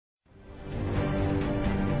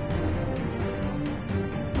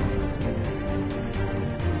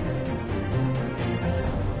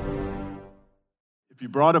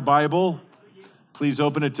If you brought a Bible, please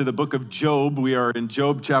open it to the book of Job. We are in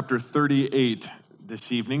Job chapter 38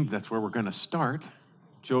 this evening. That's where we're going to start.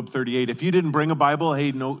 Job 38. If you didn't bring a Bible,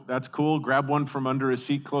 hey, no, that's cool. Grab one from under a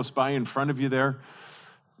seat close by in front of you there.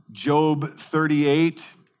 Job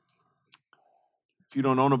 38. If you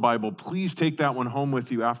don't own a Bible, please take that one home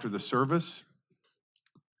with you after the service.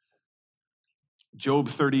 Job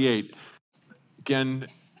 38. Again,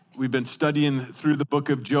 we've been studying through the book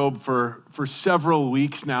of Job for several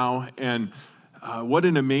weeks now, and what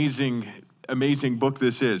an amazing book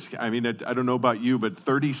this is. I mean, I don't know about you, but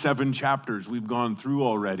 37 chapters we've gone through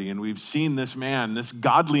already, and we've seen this man, this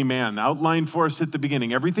godly man, outlined for us at the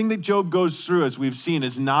beginning. Everything that Job goes through, as we've seen,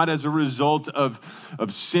 is not as a result of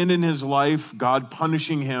sin in his life, God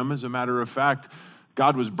punishing him. As a matter of fact,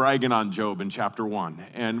 God was bragging on Job in chapter 1,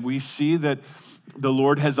 and we see that the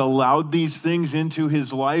Lord has allowed these things into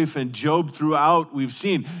his life, and Job throughout, we've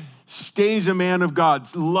seen, stays a man of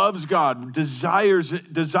God, loves God,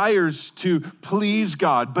 desires to please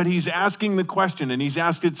God, but he's asking the question, and he's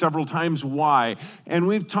asked it several times, why? And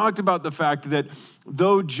we've talked about the fact that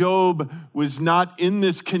though Job was not in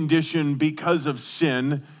this condition because of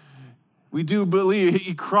sin, we do believe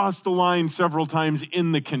he crossed the line several times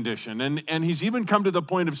in the condition. And he's even come to the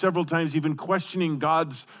point of several times even questioning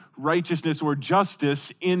God's righteousness or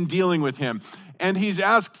justice in dealing with him. And he's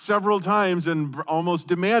asked several times and almost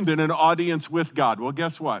demanded an audience with God. Well,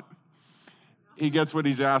 guess what? He gets what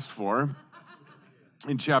he's asked for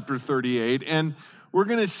in chapter 38. And we're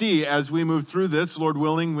going to see as we move through this, Lord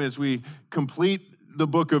willing, as we complete the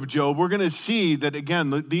book of Job, we're going to see that,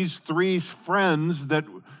 again, these three friends that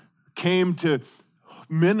came to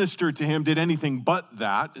minister to him did anything but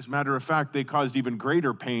that. As a matter of fact, they caused even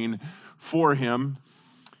greater pain for him.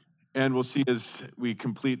 And we'll see as we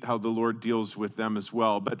complete how the Lord deals with them as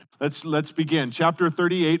well. But let's begin. Chapter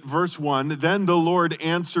 38, verse 1. Then the Lord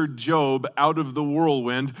answered Job out of the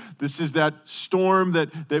whirlwind. This is that storm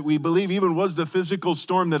that we believe even was the physical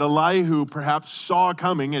storm that Elihu perhaps saw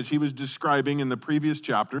coming, as he was describing in the previous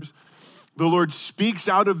chapters. The Lord speaks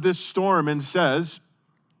out of this storm and says,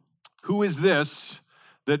 "Who is this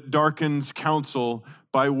that darkens counsel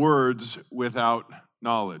by words without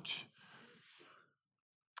knowledge?"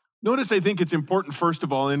 Notice, I think it's important, first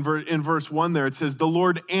of all, in verse 1 there, it says, the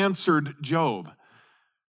Lord answered Job.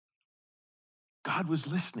 God was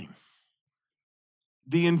listening.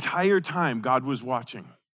 The entire time, God was watching.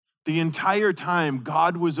 The entire time,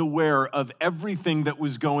 God was aware of everything that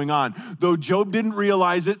was going on. Though Job didn't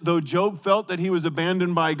realize it, though Job felt that he was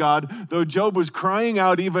abandoned by God, though Job was crying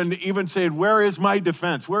out, even saying, where is my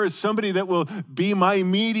defense? Where is somebody that will be my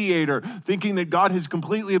mediator? Thinking that God has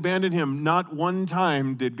completely abandoned him. Not one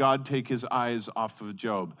time did God take his eyes off of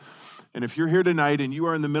Job. And if you're here tonight and you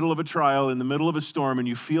are in the middle of a trial, in the middle of a storm, and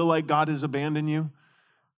you feel like God has abandoned you,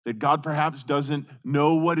 that God perhaps doesn't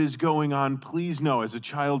know what is going on, please know, as a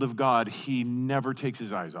child of God, he never takes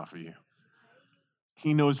his eyes off of you.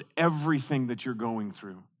 He knows everything that you're going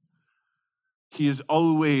through. He is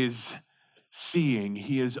always seeing.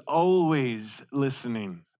 He is always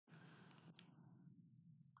listening.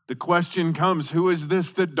 The question comes, who is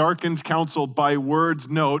this that darkens counsel by words,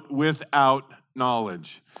 note, without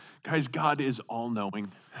knowledge? Guys, God is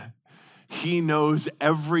all-knowing. He knows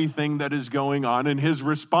everything that is going on, and his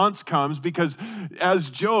response comes because as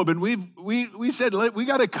Job, and we said, we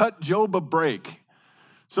got to cut Job a break.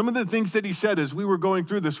 Some of the things that he said as we were going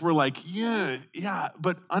through this, we're like, yeah,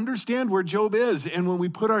 but understand where Job is. And when we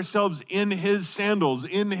put ourselves in his sandals,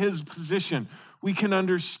 in his position, we can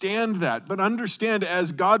understand that. But understand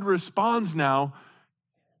as God responds now,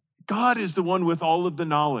 God is the one with all of the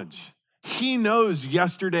knowledge. He knows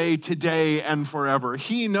yesterday, today, and forever.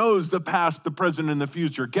 He knows the past, the present, and the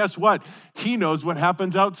future. Guess what? He knows what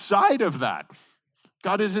happens outside of that.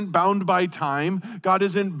 God isn't bound by time. God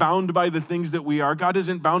isn't bound by the things that we are. God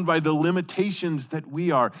isn't bound by the limitations that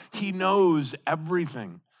we are. He knows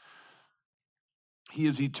everything. He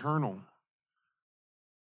is eternal.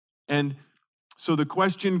 And so the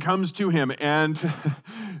question comes to him, and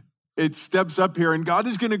it steps up here, and God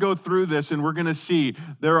is going to go through this, and we're going to see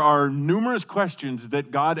there are numerous questions that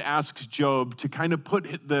God asks Job to kind of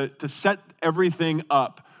to set everything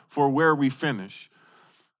up for where we finish.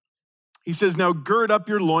 He says, now gird up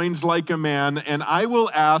your loins like a man, and I will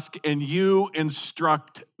ask, and you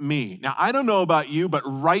instruct me. Now, I don't know about you, but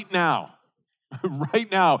right now,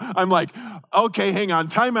 I'm like, okay, hang on,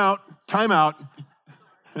 time out.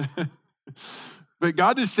 But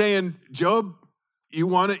God is saying, Job, you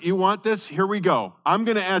want this? Here we go. I'm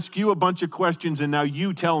going to ask you a bunch of questions, and now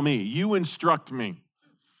you tell me. You instruct me.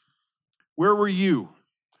 Where were you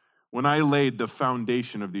when I laid the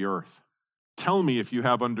foundation of the earth? Tell me if you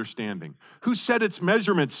have understanding. Who set its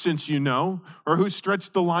measurements, since you know? Or who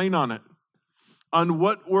stretched the line on it? On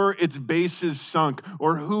what were its bases sunk?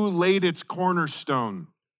 Or who laid its cornerstone?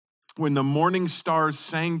 When the morning stars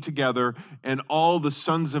sang together and all the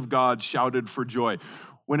sons of God shouted for joy.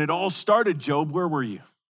 When it all started, Job, where were you?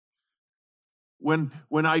 When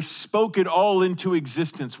I spoke it all into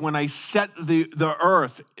existence, when I set the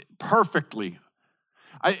earth perfectly.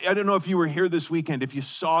 I don't know if you were here this weekend, if you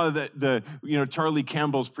saw Charlie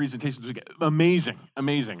Campbell's presentation this weekend.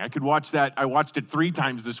 Amazing. I could watch that. I watched it 3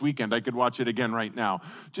 times this weekend. I could watch it again right now.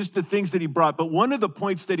 Just the things that he brought. But one of the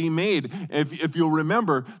points that he made, if you'll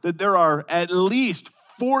remember, that there are at least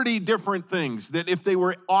 40 different things that if they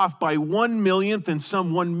were off by 1/1,000,000th and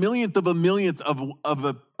some 1/1,000,000th of a millionth of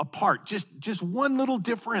a part, just one little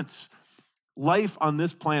difference, life on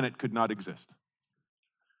this planet could not exist.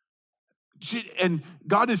 And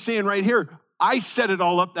God is saying right here, I set it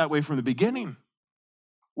all up that way from the beginning.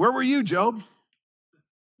 Where were you, Job?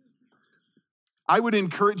 I would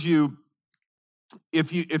encourage you,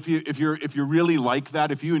 if you're really like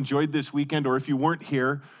that, if you enjoyed this weekend, or if you weren't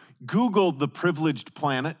here, Google The Privileged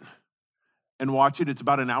Planet and watch it. It's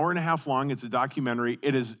about an hour and a half long. It's a documentary.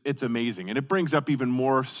 It's amazing. And it brings up even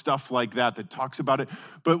more stuff like that talks about it.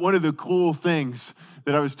 But one of the cool things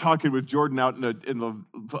that I was talking with Jordan out in the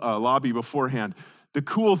lobby beforehand, the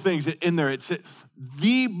cool things in there, it's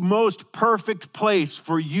the most perfect place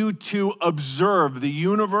for you to observe the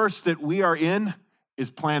universe that we are in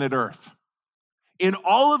is planet Earth. In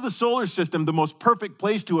all of the solar system, the most perfect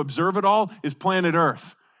place to observe it all is planet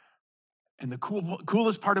Earth. And the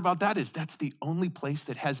coolest part about that is that's the only place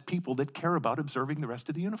that has people that care about observing the rest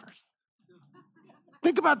of the universe.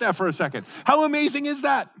 Think about that for a second. How amazing is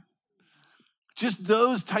that? Just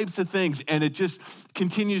those types of things. And it just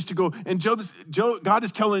continues to go. And God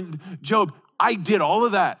is telling Job, I did all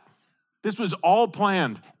of that. This was all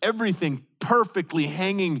planned. Everything perfectly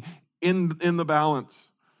hanging in the balance.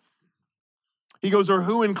 He goes, or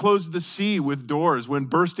who enclosed the sea with doors? When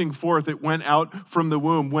bursting forth, it went out from the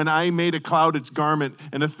womb. When I made a cloud its garment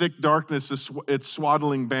and a thick darkness its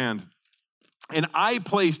swaddling band. And I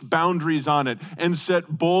placed boundaries on it and set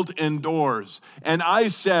bolt and doors. And I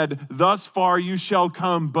said, thus far you shall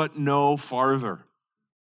come, but no farther.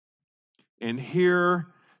 And here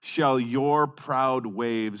shall your proud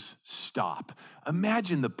waves stop.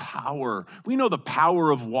 Imagine the power. We know the power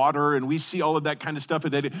of water, and we see all of that kind of stuff.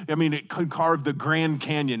 It could carve the Grand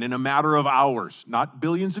Canyon in a matter of hours, not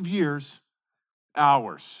billions of years,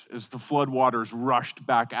 hours, as the flood waters rushed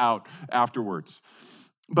back out afterwards.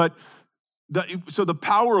 But so the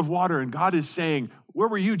power of water, and God is saying, where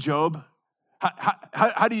were you, Job?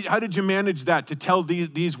 How did you manage that, to tell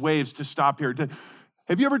these waves to stop here?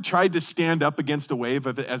 Have you ever tried to stand up against a wave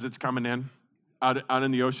as it's coming in out in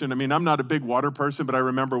the ocean? I mean, I'm not a big water person, but I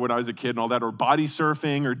remember when I was a kid and all that, or body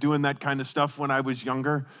surfing or doing that kind of stuff when I was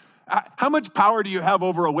younger. How much power do you have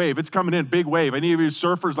over a wave? It's coming in, big wave. Any of you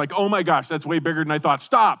surfers like, oh my gosh, that's way bigger than I thought.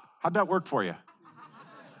 Stop. How'd that work for you?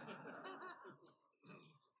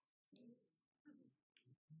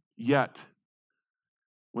 Yet,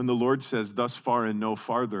 when the Lord says, thus far and no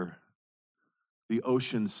farther, the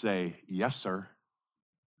oceans say, yes, sir.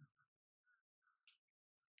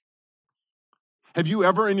 Have you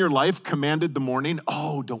ever in your life commanded the morning?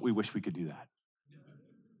 Oh, don't we wish we could do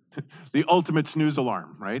that? The ultimate snooze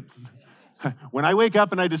alarm, right? When I wake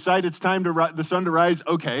up and I decide it's time the sun to rise,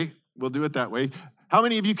 okay, we'll do it that way. How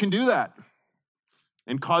many of you can do that?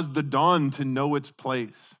 And cause the dawn to know its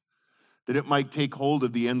place, that it might take hold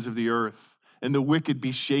of the ends of the earth, and the wicked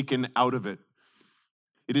be shaken out of it.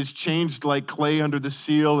 It is changed like clay under the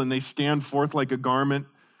seal, and they stand forth like a garment.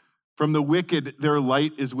 From the wicked their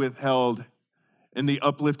light is withheld, and the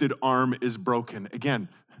uplifted arm is broken. Again,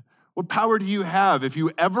 what power do you have if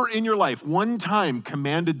you ever in your life one time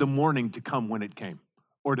commanded the morning to come when it came,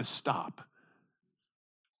 or to stop?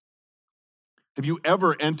 Have you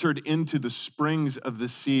ever entered into the springs of the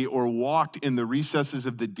sea or walked in the recesses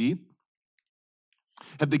of the deep?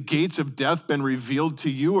 Have the gates of death been revealed to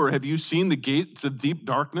you, or have you seen the gates of deep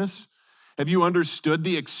darkness? Have you understood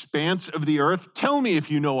the expanse of the earth? Tell me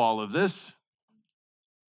if you know all of this.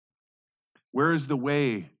 Where is the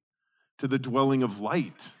way to the dwelling of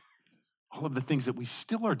light? All of the things that we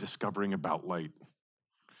still are discovering about light.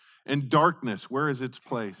 And darkness, where is its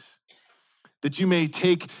place? That you may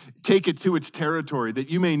take it to its territory, that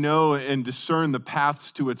you may know and discern the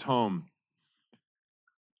paths to its home.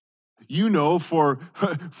 You know, for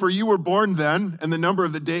you were born then, and the number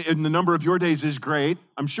of your days is great.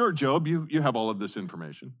 I'm sure, Job, you have all of this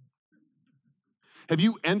information. Have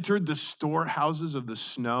you entered the storehouses of the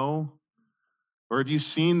snow, Or have you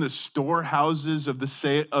seen the storehouses of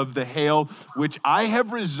the hail, which I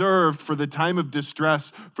have reserved for the time of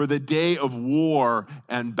distress, for the day of war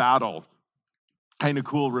and battle? Kind of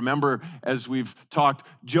cool. Remember, as we've talked,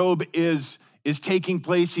 Job is taking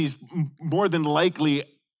place. He's more than likely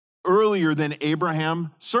earlier than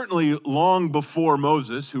Abraham, certainly long before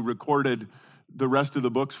Moses, who recorded the rest of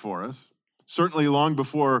the books for us, certainly long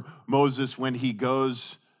before Moses when he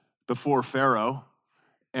goes before Pharaoh,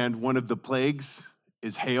 and one of the plagues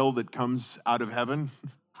is hail that comes out of heaven.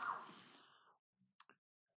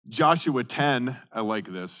 Joshua 10, I like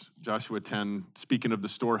this. Joshua 10, speaking of the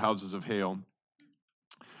storehouses of hail.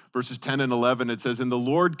 Verses 10 and 11, it says, "And the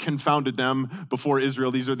Lord confounded them before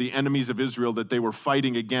Israel." These are the enemies of Israel that they were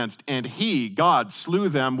fighting against. "And he, God, slew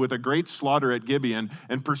them with a great slaughter at Gibeon,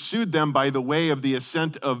 and pursued them by the way of the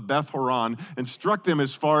ascent of Beth Horon, and struck them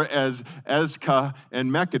as far as Azekah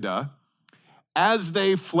and Makkedah. As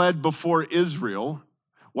they fled before Israel,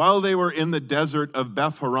 while they were in the desert of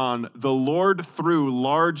Beth Horon, the Lord threw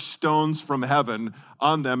large stones from heaven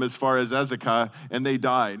on them as far as Azekah, and they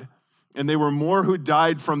died. And they were more who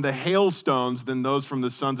died from the hailstones than those from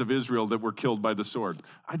the sons of Israel that were killed by the sword."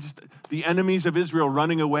 The enemies of Israel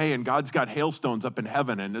running away, and God's got hailstones up in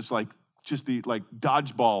heaven, and it's like just the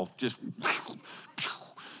dodgeball, just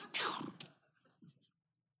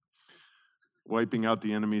wiping out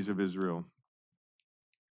the enemies of Israel.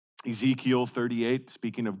 Ezekiel 38,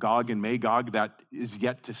 speaking of Gog and Magog, that is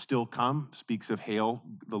yet to still come, speaks of hail,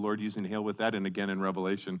 the Lord using hail with that, and again in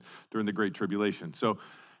Revelation during the Great Tribulation. So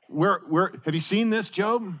have you seen this,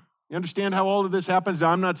 Job? You understand how all of this happens?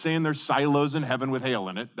 Now, I'm not saying there's silos in heaven with hail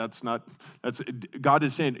in it. God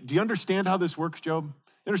is saying, do you understand how this works, Job?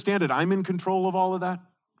 You understand that I'm in control of all of that?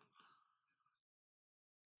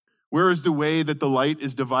 "Where is the way that the light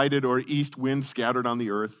is divided, or east wind scattered on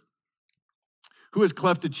the earth? Who has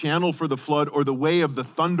cleft a channel for the flood, or the way of the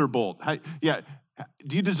thunderbolt?"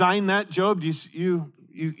 Do you design that, Job? Do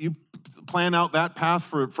you plan out that path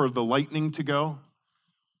for the lightning to go?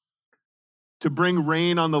 "To bring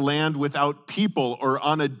rain on the land without people, or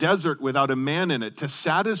on a desert without a man in it, to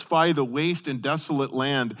satisfy the waste and desolate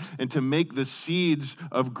land, and to make the seeds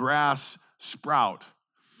of grass sprout."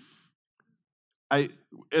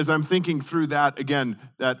 As I'm thinking through that, again,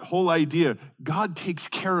 that whole idea, God takes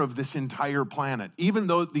care of this entire planet, even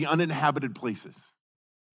though the uninhabited places.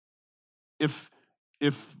 If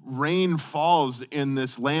rain falls in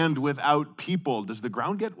this land without people, does the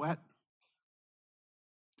ground get wet?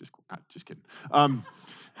 Just kidding. On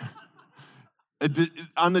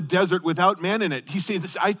the desert without man in it. He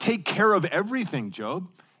says, I take care of everything, Job.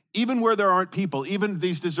 Even where there aren't people, even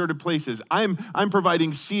these deserted places. I'm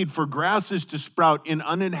providing seed for grasses to sprout in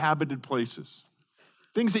uninhabited places.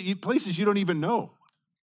 Places you don't even know.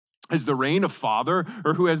 Is the rain a father,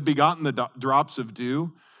 or who has begotten the drops of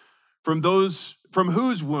dew? From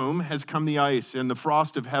whose womb has come the ice, and the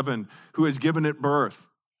frost of heaven, who has given it birth?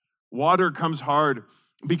 Water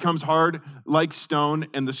becomes hard like stone,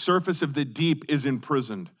 and the surface of the deep is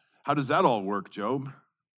imprisoned. How does that all work, Job?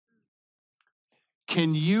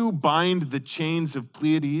 Can you bind the chains of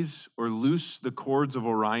Pleiades, or loose the cords of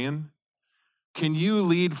Orion? Can you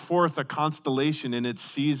lead forth a constellation in its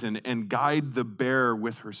season, and guide the bear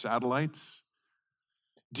with her satellites?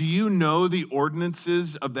 Do you know the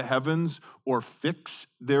ordinances of the heavens, or fix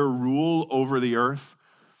their rule over the earth?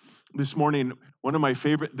 This morning, one of my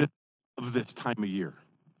favorite of this time of year.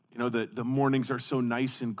 You know, the mornings are so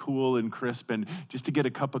nice and cool and crisp, and just to get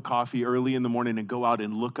a cup of coffee early in the morning and go out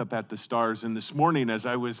and look up at the stars. And this morning, as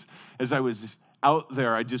I was out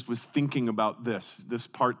there, I just was thinking about this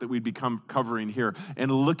part that we'd become covering here,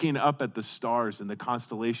 and looking up at the stars and the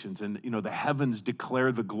constellations, and, the heavens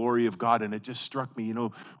declare the glory of God. And it just struck me,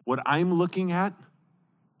 what I'm looking at,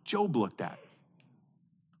 Job looked at.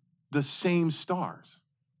 The same stars.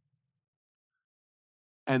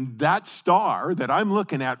 And that star that I'm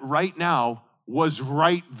looking at right now was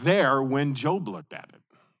right there when Job looked at it.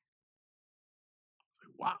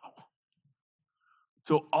 Wow.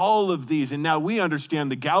 So all of these, and now we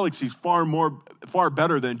understand the galaxies far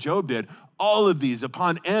better than Job did. All of these,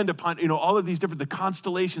 upon all of these the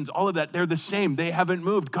constellations, all of that, they're the same. They haven't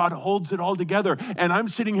moved. God holds it all together. And I'm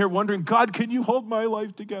sitting here wondering, God, can you hold my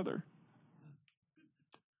life together?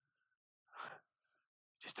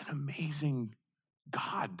 Just an amazing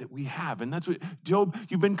God that we have. And that's what, Job,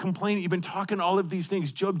 you've been complaining, you've been talking all of these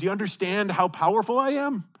things. Job, do you understand how powerful I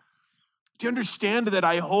am? Do you understand that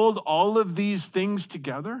I hold all of these things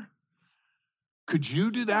together? Could you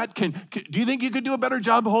do that? Do you think you could do a better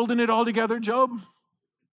job holding it all together, Job?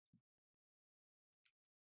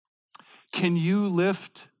 Can you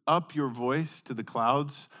lift up your voice to the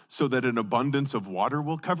clouds so that an abundance of water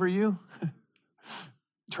will cover you?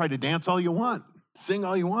 Try to dance all you want, sing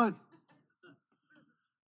all you want.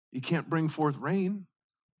 You can't bring forth rain.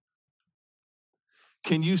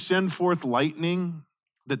 Can you send forth lightning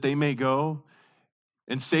that they may go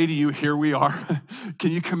and say to you, here we are?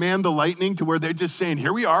 Can you command the lightning to where they're just saying,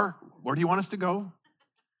 here we are, where do you want us to go?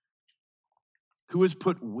 Who has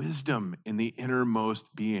put wisdom in the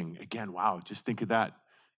innermost being? Again, wow, just think of that.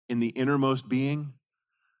 In the innermost being,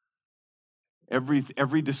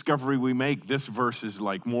 every discovery we make, this verse is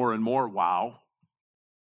like more and more, wow.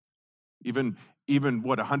 Even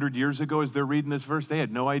what, 100 years ago, as they're reading this verse, they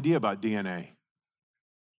had no idea about DNA.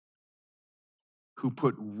 Who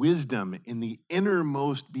put wisdom in the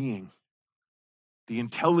innermost being. The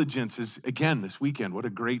intelligence is, again, this weekend, what a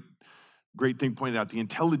great thing pointed out. The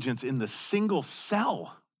intelligence in the single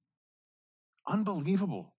cell.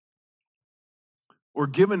 Unbelievable. Or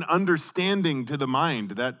given understanding to the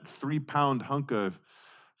mind, that 3-pound hunk of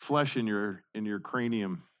flesh in your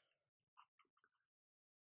cranium.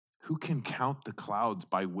 Who can count the clouds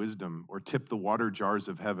by wisdom or tip the water jars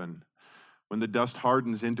of heaven when the dust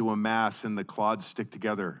hardens into a mass and the clods stick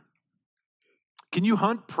together? Can you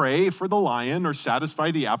hunt prey for the lion or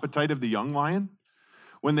satisfy the appetite of the young lion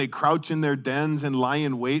when they crouch in their dens and lie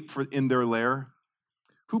in wait in their lair?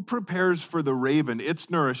 Who prepares for the raven its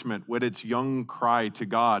nourishment when its young cry to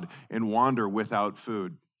God and wander without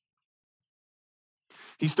food?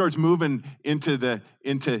 He starts moving into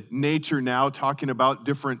nature now, talking about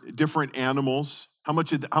different animals. How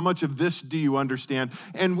much of this do you understand?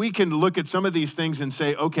 And we can look at some of these things and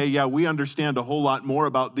say, okay, yeah, we understand a whole lot more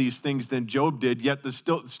about these things than Job did, yet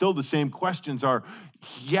still the same questions are,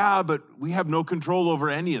 yeah, but we have no control over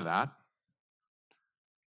any of that.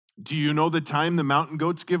 Do you know the time the mountain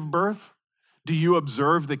goats give birth? Do you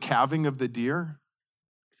observe the calving of the deer?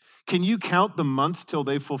 Can you count the months till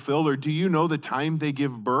they fulfill, or do you know the time they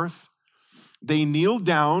give birth? They kneel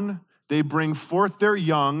down, they bring forth their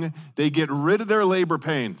young, they get rid of their labor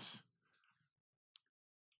pains.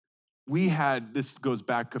 This goes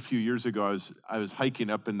back a few years ago, I was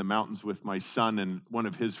hiking up in the mountains with my son and one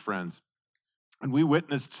of his friends. And we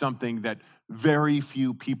witnessed something that very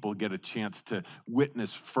few people get a chance to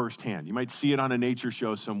witness firsthand. You might see it on a nature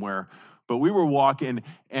show somewhere, but we were walking,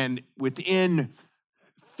 and within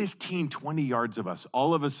 15, 20 yards of us,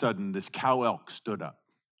 all of a sudden, this cow elk stood up.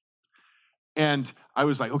 And I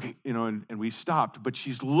was like, okay, and we stopped, but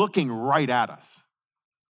she's looking right at us.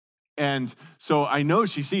 And so I know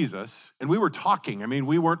she sees us, and we were talking. I mean,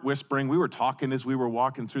 we weren't whispering. We were talking as we were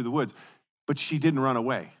walking through the woods, but she didn't run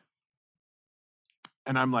away.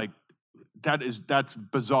 And I'm like, that's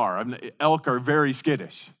bizarre. Elk are very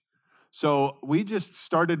skittish. So we just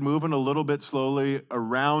started moving a little bit slowly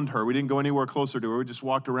around her. We didn't go anywhere closer to her. We just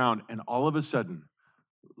walked around, and all of a sudden,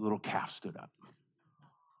 a little calf stood up,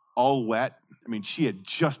 all wet. I mean, she had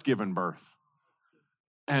just given birth.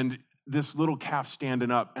 And this little calf standing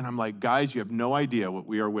up, and I'm like, guys, you have no idea what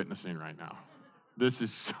we are witnessing right now. This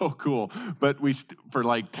is so cool. But for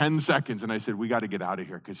like 10 seconds, and I said, we got to get out of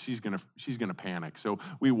here because she's gonna panic. So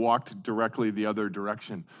we walked directly the other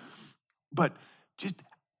direction. But just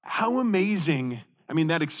how amazing, I mean,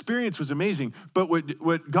 that experience was amazing. But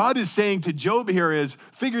what God is saying to Job here is,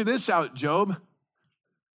 figure this out, Job.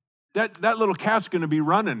 That little calf's gonna be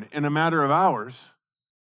running in a matter of hours.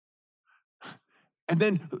 And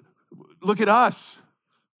then look at us.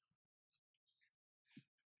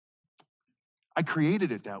 I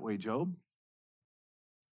created it that way, Job.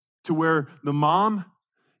 To where the mom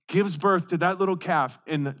gives birth to that little calf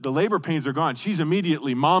and the labor pains are gone. She's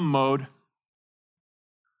immediately mom mode.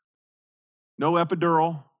 No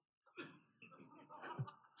epidural.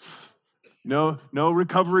 No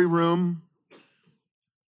recovery room.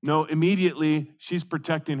 No, immediately she's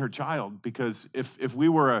protecting her child, because if we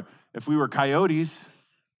were coyotes,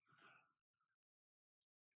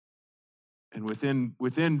 and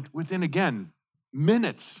within again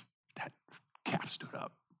minutes, that calf stood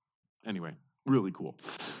up. Anyway, really cool.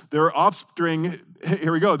 Their offspring,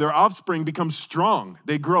 here we go. Their offspring becomes strong.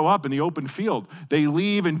 They grow up in the open field. They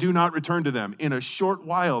leave and do not return to them. In a short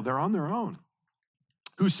while, they're on their own.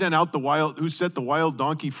 Who set the wild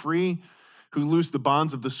donkey free? Who loosed the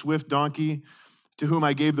bonds of the swift donkey? To whom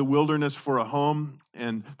I gave the wilderness for a home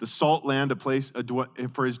and the salt land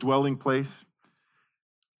for his dwelling place.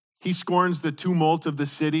 He scorns the tumult of the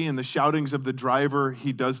city and the shoutings of the driver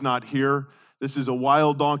he does not hear. This is a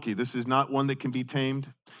wild donkey. This is not one that can be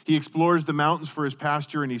tamed. He explores the mountains for his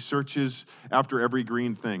pasture, and he searches after every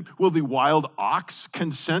green thing. Will the wild ox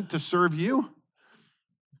consent to serve you?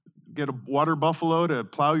 Get a water buffalo to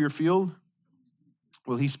plow your field?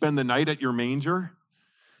 Will he spend the night at your manger?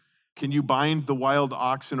 Can you bind the wild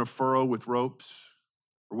ox in a furrow with ropes?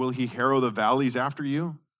 Or will he harrow the valleys after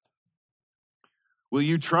you? Will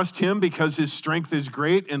you trust him because his strength is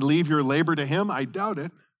great and leave your labor to him? I doubt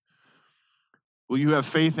it. Will you have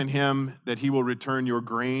faith in him that he will return your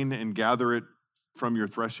grain and gather it from your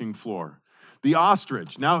threshing floor? The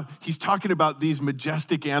ostrich. Now he's talking about these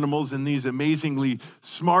majestic animals and these amazingly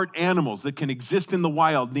smart animals that can exist in the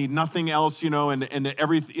wild, need nothing else, and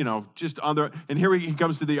everything, just on the, and here he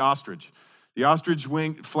comes to the ostrich. The ostrich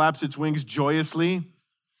flaps its wings joyously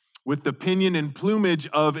with the pinion and plumage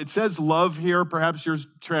of, it says love here, perhaps yours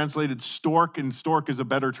translated stork, and stork is a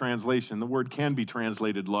better translation. The word can be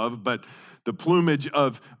translated love, but the plumage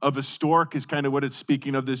of a stork is kind of what it's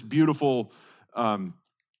speaking of, this beautiful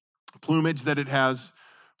plumage that it has.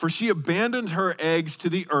 For she abandons her eggs to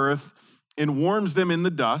the earth and warms them in the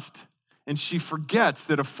dust, and she forgets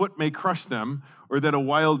that a foot may crush them or that a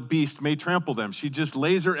wild beast may trample them. She just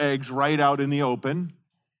lays her eggs right out in the open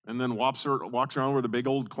and then walks around with the big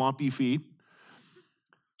old clompy feet.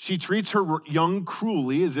 She treats her young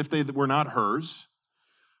cruelly as if they were not hers.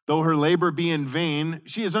 Though her labor be in vain,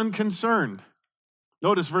 she is unconcerned.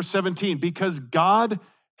 Notice verse 17, because God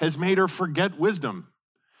has made her forget wisdom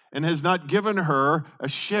and has not given her a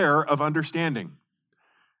share of understanding.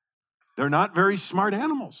 They're not very smart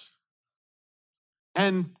animals.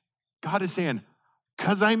 And God is saying,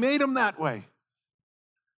 because I made them that way.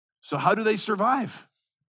 So how do they survive?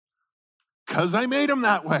 Because I made them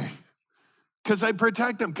that way. Because I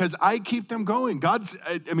protect them, because I keep them going.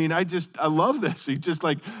 I love this. He's just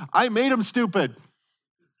like, I made them stupid.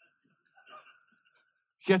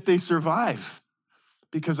 Yet they survive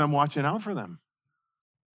because I'm watching out for them.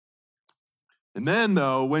 And then,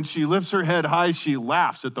 though, when she lifts her head high, she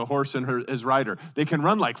laughs at the horse and his rider. They can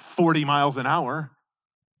run like 40 miles an hour.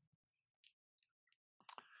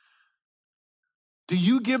 Do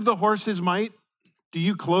you give the horse his might? Do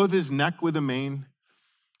you clothe his neck with a mane?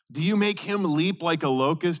 Do you make him leap like a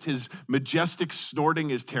locust? His majestic snorting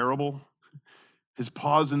is terrible. His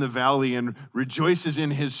paws in the valley and rejoices in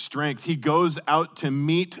his strength. He goes out to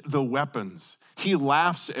meet the weapons. He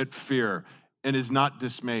laughs at fear and is not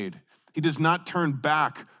dismayed. He does not turn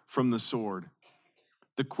back from the sword.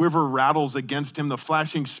 The quiver rattles against him, the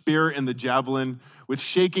flashing spear and the javelin. With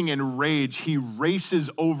shaking and rage, he races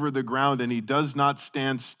over the ground, and he does not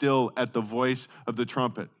stand still at the voice of the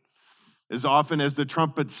trumpet. As often as the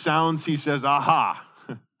trumpet sounds, he says, aha.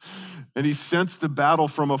 And he sensed the battle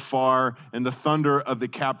from afar and the thunder of the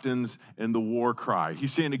captains and the war cry.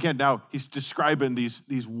 He's saying again, now he's describing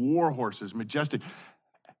these war horses, majestic.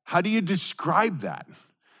 How do you describe that?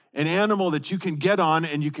 An animal that you can get on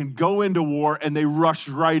and you can go into war and they rush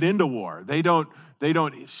right into war. They don't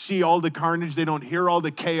see all the carnage. They don't hear all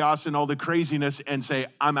the chaos and all the craziness and say,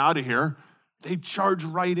 I'm out of here. They charge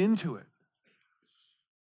right into it.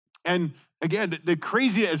 And again, the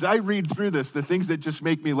crazy, as I read through this, the things that just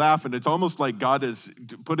make me laugh, and it's almost like God is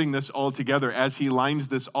putting this all together as he lines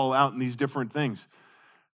this all out in these different things.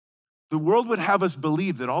 The world would have us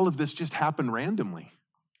believe that all of this just happened randomly.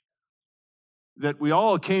 That we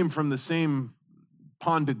all came from the same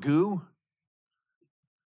pond of goo,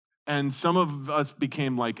 and some of us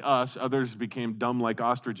became like us, others became dumb like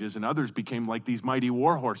ostriches, and others became like these mighty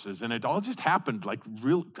war horses, and it all just happened like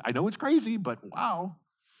real. I know it's crazy, but wow.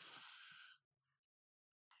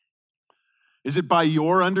 Is it by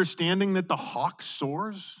your understanding that the hawk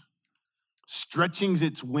soars, stretching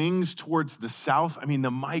its wings towards the south? I mean,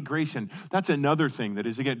 the migration, that's another thing that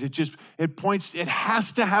is, again, it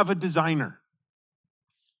has to have a designer.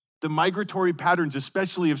 The migratory patterns,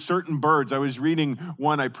 especially of certain birds. I was reading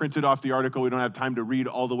one, I printed off the article. We don't have time to read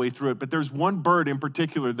all the way through it, but there's one bird in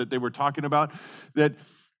particular that they were talking about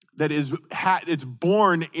it's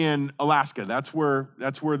born in Alaska. That's where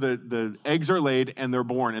the eggs are laid and they're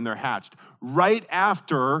born and they're hatched. Right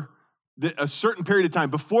after a certain period of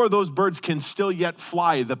time, before those birds can still yet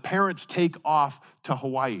fly, the parents take off to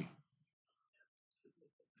Hawaii.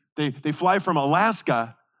 They fly from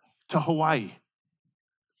Alaska to Hawaii.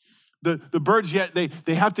 The birds yet,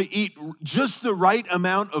 they have to eat just the right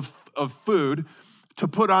amount of food to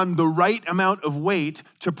put on the right amount of weight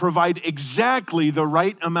to provide exactly the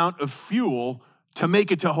right amount of fuel to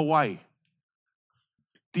make it to Hawaii.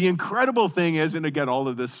 The incredible thing is, and again, all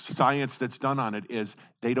of this science that's done on it is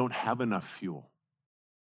they don't have enough fuel.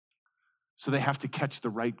 So they have to catch the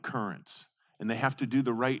right currents. And they have to do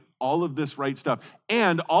all of this right stuff.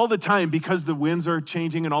 And all the time, because the winds are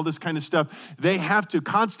changing and all this kind of stuff, they have to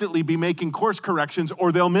constantly be making course corrections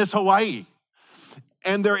or they'll miss Hawaii.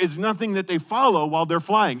 And there is nothing that they follow while they're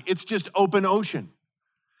flying. It's just open ocean.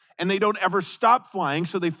 and they don't ever stop flying,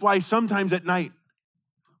 so they fly sometimes at night.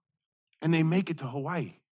 And they make it to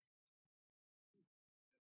Hawaii.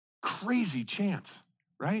 Crazy chance,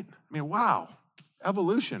 right? I mean, wow.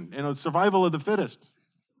 Evolution, survival of the fittest.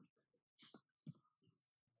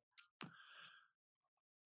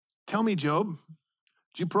 Tell me, Job,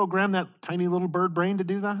 did you program that tiny little bird brain to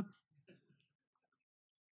do that?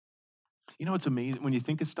 You know, it's amazing when you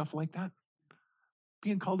think of stuff like that.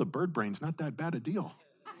 Being called a bird brain's not that bad a deal.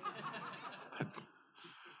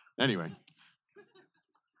 Anyway.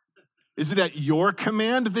 Is it at your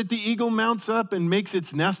command that the eagle mounts up and makes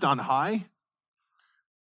its nest on high?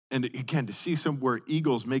 And again, to see where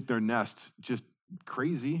eagles make their nests, just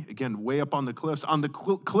crazy. Again, way up on the cliffs. On the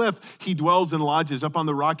cliff, he dwells and lodges up on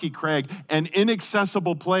the rocky crag, an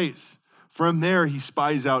inaccessible place. From there, he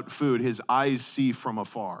spies out food. His eyes see from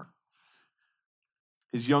afar.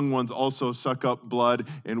 His young ones also suck up blood,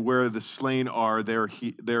 and where the slain are, there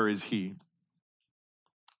is he.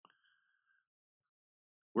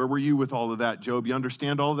 Where were you with all of that, Job? You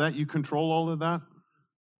understand all of that? You control all of that?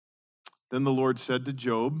 Then the Lord said to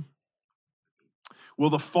Job, will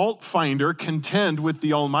the fault finder contend with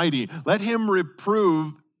the Almighty? Let him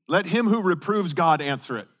who reproves God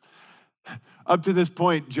answer it. Up to this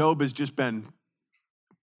point, Job has just been,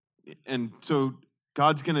 and so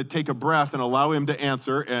God's going to take a breath and allow him to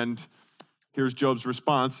answer, and here's Job's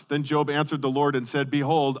response. Then Job answered the Lord and said,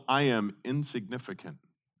 behold, I am insignificant.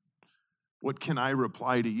 What can I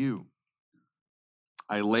reply to you?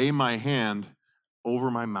 I lay my hand over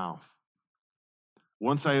my mouth.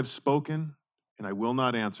 Once I have spoken, and I will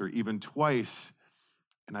not answer, even twice,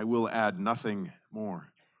 and I will add nothing more.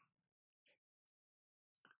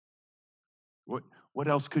 What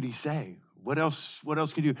else could he say? What else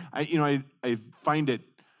could you? I find it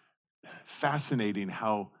fascinating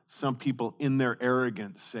how some people in their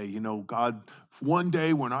arrogance say, God, one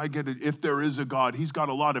day when I get it, if there is a God, he's got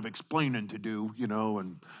a lot of explaining to do,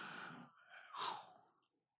 and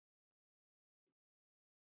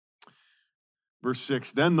verse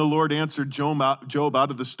 6, then the Lord answered Job out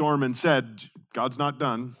of the storm and said, God's not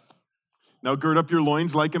done. Now gird up your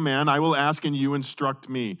loins like a man. I will ask and you instruct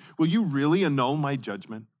me. Will you really annul my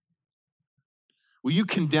judgment? Will you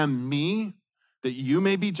condemn me that you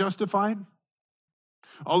may be justified?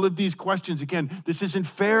 All of these questions, again, this isn't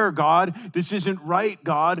fair, God. This isn't right,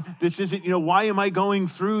 God. This isn't, why am I going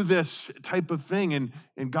through this type of thing?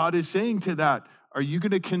 And God is saying to that, are you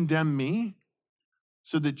going to condemn me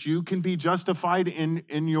so that you can be justified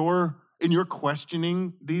in your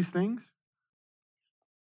questioning these things?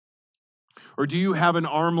 Or do you have an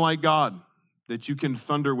arm like God that you can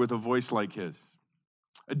thunder with a voice like his?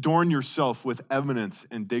 Adorn yourself with eminence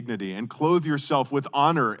and dignity and clothe yourself with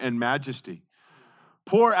honor and majesty.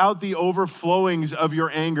 Pour out the overflowings of your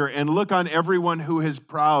anger and look on everyone who is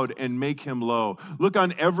proud and make him low. Look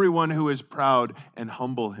on everyone who is proud and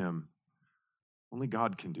humble him. Only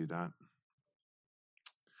God can do that.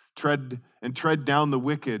 Tread down the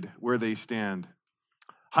wicked where they stand.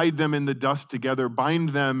 Hide them in the dust together, bind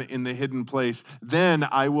them in the hidden place. Then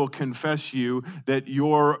I will confess you that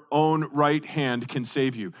your own right hand can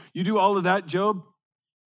save you. You do all of that, Job?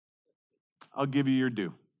 I'll give you your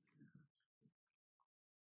due.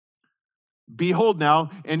 Behold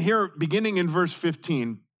now, and here, beginning in verse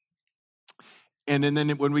 15, and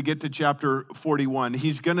then when we get to chapter 41,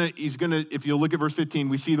 he's gonna, if you look at verse 15,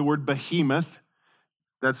 we see the word behemoth.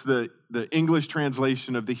 That's the English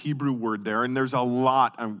translation of the Hebrew word there. And there's a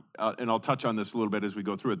lot, and I'll touch on this a little bit as we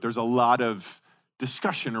go through it. There's a lot of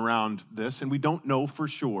discussion around this, and we don't know for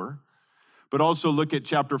sure. But also look at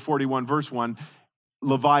chapter 41, verse 1,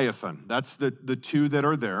 Leviathan. That's the two that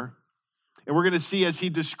are there. And we're going to see as he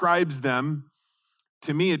describes them,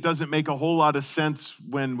 to me, it doesn't make a whole lot of sense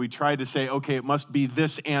when we try to say, okay, it must be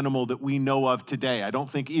this animal that we know of today. I don't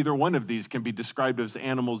think either one of these can be described as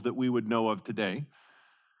animals that we would know of today.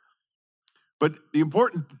 But the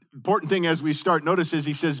important thing as we start, notice is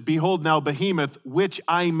he says, behold now behemoth, which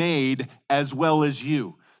I made as well as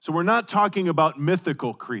you. So we're not talking about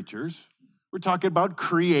mythical creatures. We're talking about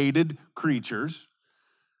created creatures.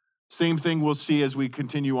 Same thing we'll see as we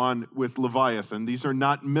continue on with Leviathan. These are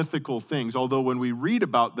not mythical things, although when we read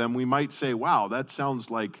about them, we might say, wow, that sounds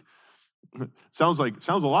a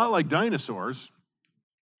lot like dinosaurs.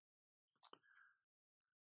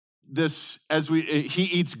 He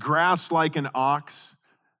eats grass like an ox.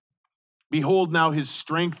 Behold now his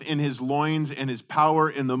strength in his loins and his power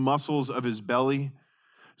in the muscles of his belly.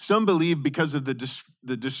 Some believe because of the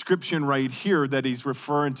description right here that he's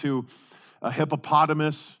referring to a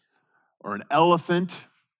hippopotamus or an elephant.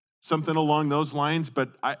 something along those lines, but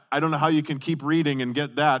I don't know how you can keep reading and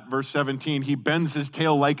get that. Verse 17, he bends his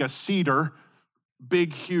tail like a cedar,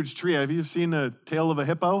 big, huge tree. Have you seen a tail of a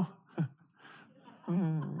hippo?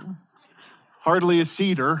 Hardly a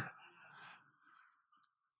cedar.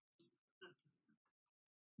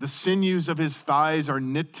 The sinews of his thighs are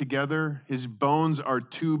knit together. His bones are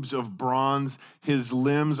tubes of bronze. His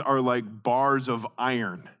limbs are like bars of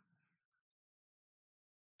iron.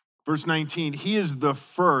 Verse 19, he is the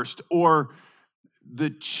first or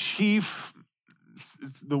the chief,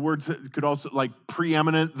 the word could also like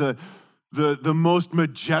preeminent, the most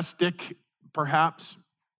majestic, perhaps,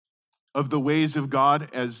 of the ways of God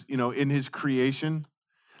as, in his creation.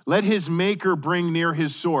 Let his maker bring near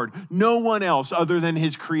his sword. No one else other than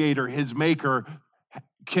his creator, his maker,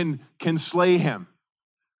 can slay him.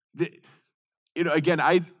 Again,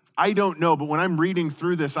 I don't know, but when I'm reading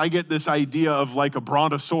through this, I get this idea of like a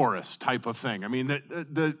brontosaurus type of thing. I mean,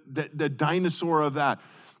 the dinosaur of that.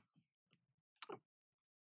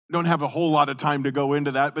 Don't have a whole lot of time to go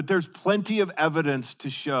into that, but there's plenty of evidence to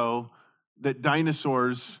show that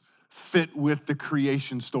dinosaurs fit with the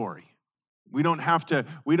creation story. We don't have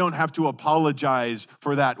to apologize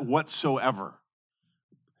for that whatsoever.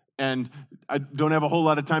 And I don't have a whole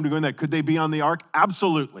lot of time to go in that. Could they be on the ark?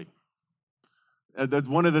 Absolutely. That's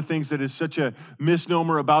one of the things that is such a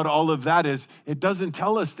misnomer about all of that is it doesn't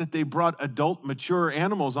tell us that they brought adult, mature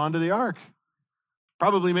animals onto the ark.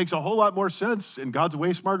 Probably makes a whole lot more sense, and God's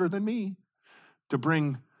way smarter than me, to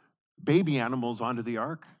bring baby animals onto the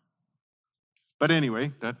ark. But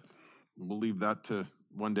anyway, we'll leave that to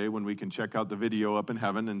one day when we can check out the video up in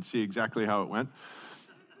heaven and see exactly how it went.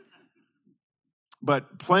 But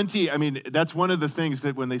that's one of the things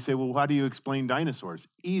that when they say, well, how do you explain dinosaurs?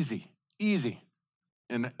 Easy.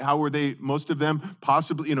 And how were they, most of them,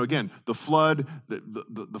 possibly, again, the flood,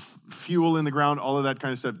 the fuel in the ground, all of that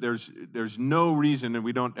kind of stuff. There's no reason,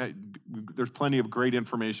 and there's plenty of great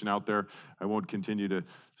information out there. I won't continue to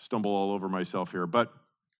stumble all over myself here, but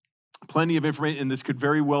plenty of information, and this could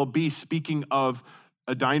very well be speaking of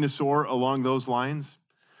a dinosaur along those lines.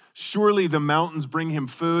 Surely the mountains bring him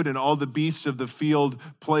food, and all the beasts of the field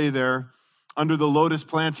play there. Under the lotus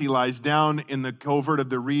plants he lies down, in the covert of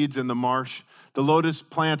the reeds and the marsh. The lotus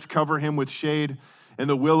plants cover him with shade, and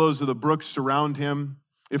the willows of the brooks surround him.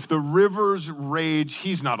 If the rivers rage,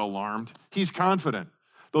 he's not alarmed. He's confident,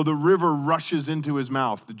 though the river rushes into his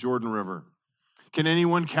mouth, the Jordan River. Can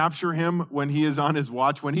anyone capture him when he is on his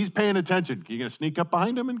watch, when he's paying attention? Are you going to sneak up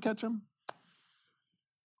behind him and catch him?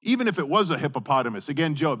 Even if it was a hippopotamus,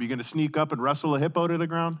 again, Job, you going to sneak up and wrestle a hippo to the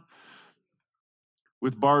ground?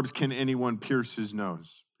 With barbs, can anyone pierce his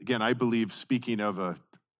nose? Again, I believe, speaking of a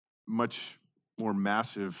much more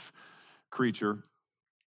massive creature.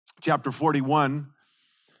 Chapter 41,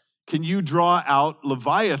 can you draw out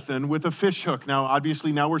Leviathan with a fish hook? Now,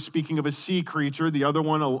 obviously, now we're speaking of a sea creature, the other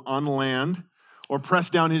one on land, or press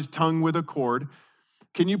down his tongue with a cord.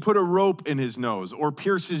 Can you put a rope in his nose or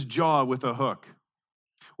pierce his jaw with a hook?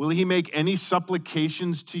 Will he make any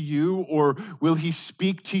supplications to you, or will he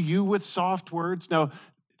speak to you with soft words? Now,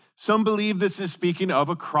 some believe this is speaking of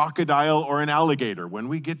a crocodile or an alligator. When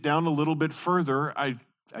we get down a little bit further, I,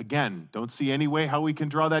 again, don't see any way how we can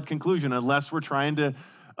draw that conclusion unless we're trying to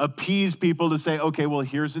appease people to say, okay, well,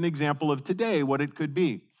 here's an example of today, what it could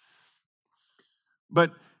be.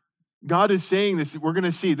 But God is saying this, we're going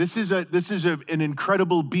to see, this is an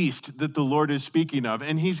incredible beast that the Lord is speaking of.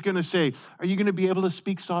 And he's going to say, are you going to be able to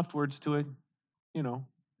speak soft words to it?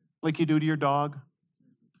 Like you do to your dog?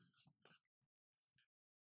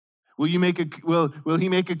 Will he make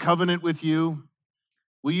a covenant with you?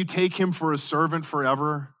 Will you take him for a servant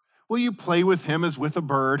forever? Will you play with him as with a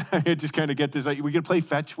bird? I just kind of get this. We're going to play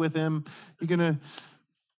fetch with him. Will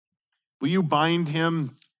you bind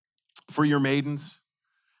him for your maidens?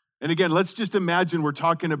 And again, let's just imagine we're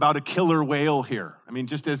talking about a killer whale here. I mean,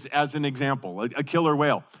 just as an example, a killer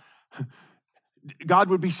whale. God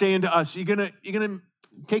would be saying to us, you gonna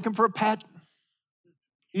take him for a pet?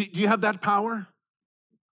 Do you have that power?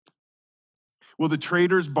 Will the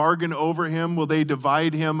traders bargain over him? Will they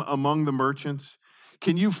divide him among the merchants?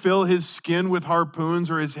 Can you fill his skin with harpoons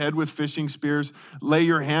or his head with fishing spears? Lay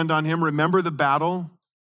your hand on him. Remember the battle?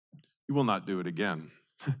 You will not do it again.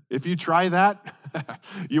 If you try that,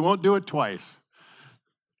 you won't do it twice.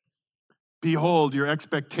 Behold, your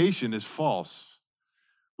expectation is false.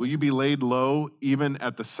 Will you be laid low even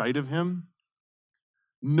at the sight of him?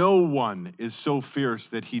 No one is so fierce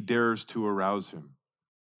that he dares to arouse him.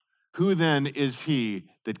 Who then is he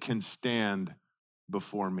that can stand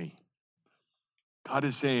before me? God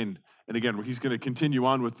is saying, and again, he's going to continue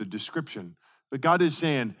on with the description, but God is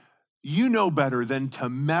saying, You know better than to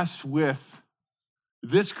mess with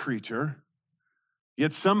this creature,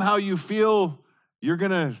 yet somehow you feel you're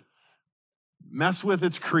going to mess with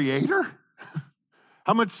its creator?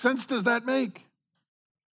 How much sense does that make?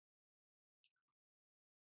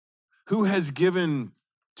 Who has given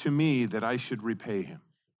to me that I should repay him?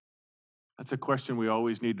 That's a question we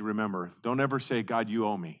always need to remember. Don't ever say, God, you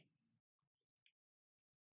owe me.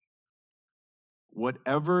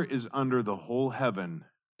 Whatever is under the whole heaven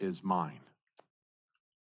is mine,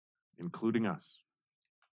 including us.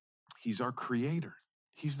 He's our creator.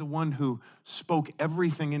 He's the one who spoke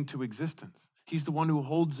everything into existence. He's the one who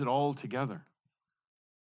holds it all together.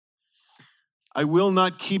 I will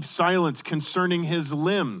not keep silence concerning his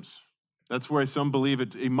limbs. That's why some believe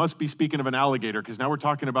it. He must be speaking of an alligator, because now we're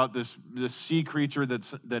talking about this sea creature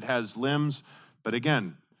that has limbs. But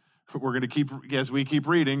again, we're going to keep, as we keep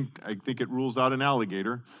reading, I think it rules out an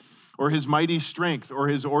alligator. Or his mighty strength, or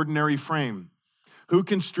his ordinary frame. Who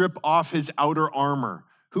can strip off his outer armor?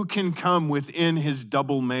 Who can come within his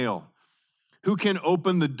double mail? Who can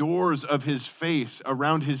open the doors of his face?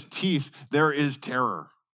 Around his teeth there is terror.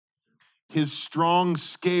 His strong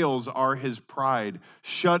scales are his pride,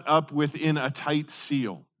 shut up within a tight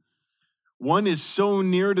seal. One is so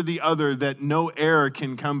near to the other that no air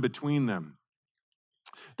can come between them.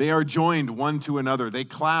 They are joined one to another. They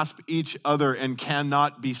clasp each other and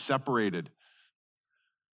cannot be separated.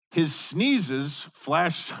 His sneezes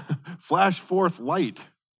flash forth light.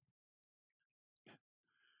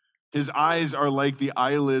 His eyes are like the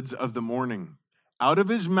eyelids of the morning. Out of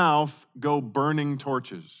his mouth go burning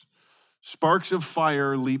torches. Sparks of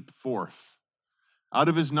fire leap forth. Out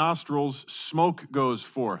of his nostrils, smoke goes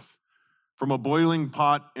forth. From a boiling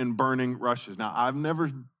pot and burning rushes. Now, I've never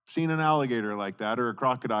seen an alligator like that or a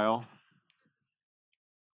crocodile.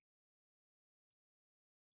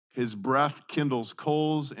 His breath kindles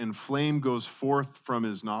coals and flame goes forth from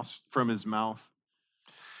his mouth.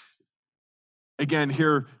 Again,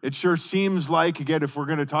 here, it sure seems like, again, if we're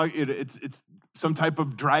going to talk, it's some type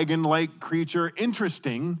of dragon-like creature.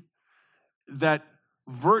 Interesting that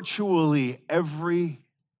virtually every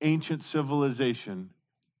ancient civilization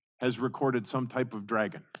has recorded some type of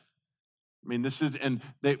dragon. I mean,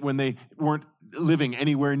 when they weren't living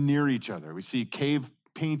anywhere near each other. We see cave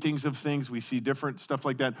paintings of things, we see different stuff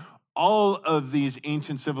like that. All of these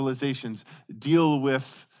ancient civilizations deal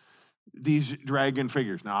with these dragon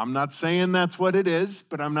figures. Now, I'm not saying that's what it is,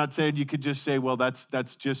 but I'm not saying you could just say, well, that's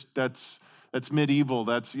medieval,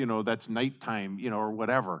 that's nighttime, or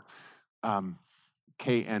whatever. Knight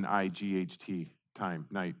time,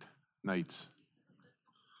 nights.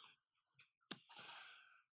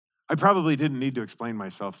 I probably didn't need to explain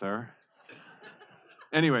myself there.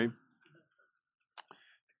 Anyway,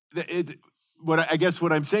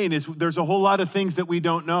 what I'm saying is there's a whole lot of things that we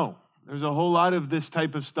don't know. There's a whole lot of this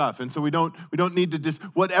type of stuff. And so we don't need to just,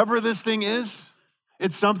 whatever this thing is,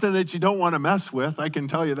 it's something that you don't want to mess with, I can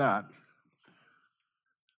tell you that.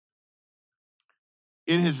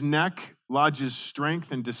 In his neck lodges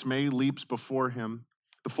strength, and dismay leaps before him.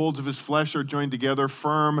 The folds of his flesh are joined together,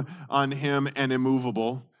 firm on him and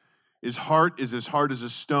immovable. His heart is as hard as a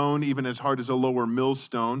stone, even as hard as a lower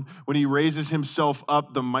millstone. When he raises himself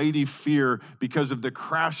up, the mighty fear, because of the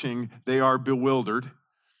crashing, they are bewildered.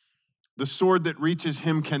 The sword that reaches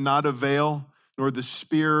him cannot avail, nor the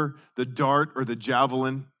spear, the dart, or the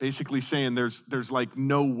javelin. Basically saying there's like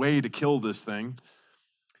no way to kill this thing.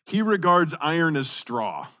 He regards iron as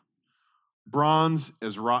straw, bronze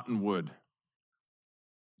as rotten wood.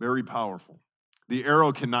 Very powerful. The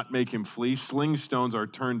arrow cannot make him flee. Sling stones are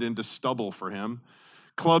turned into stubble for him.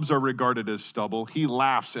 Clubs are regarded as stubble. He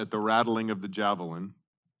laughs at the rattling of the javelin.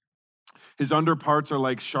 His underparts are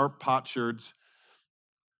like sharp potsherds.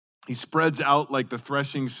 He spreads out like the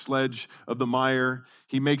threshing sledge of the mire.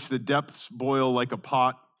 He makes the depths boil like a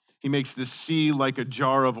pot. He makes the sea like a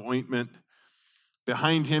jar of ointment.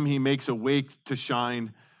 Behind him, he makes a wake to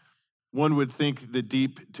shine. One would think the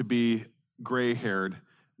deep to be gray-haired.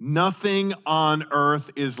 Nothing on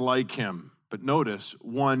earth is like him. But notice,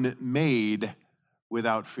 one made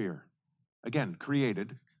without fear. Again,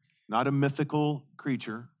 created, not a mythical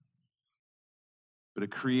creature, but a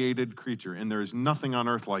created creature. And there is nothing on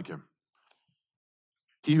earth like him.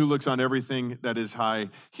 He who looks on everything that is high,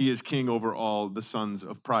 he is king over all the sons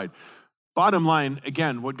of pride. Bottom line,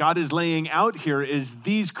 again, what God is laying out here is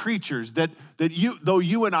these creatures that though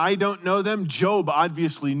you and I don't know them, Job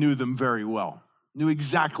obviously knew them very well, knew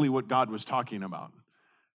exactly what God was talking about.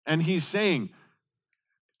 And he's saying,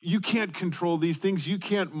 you can't control these things. You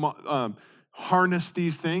can't harness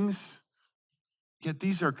these things. Yet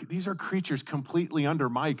these are creatures completely under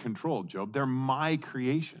my control, Job. They're my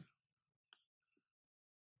creation.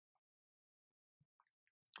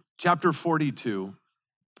 Chapter 42.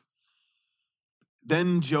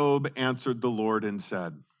 Then Job answered the Lord and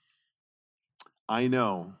said, I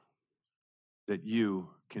know that you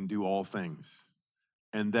can do all things,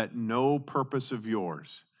 and that no purpose of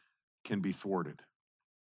yours can be thwarted.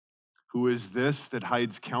 Who is this that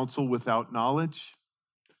hides counsel without knowledge?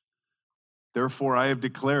 Therefore, I have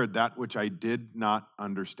declared that which I did not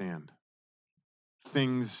understand,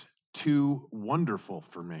 things too wonderful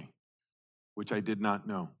for me, which I did not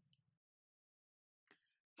know.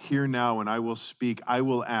 Hear now, and I will speak. I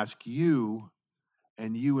will ask you,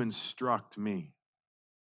 and you instruct me.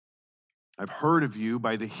 I've heard of you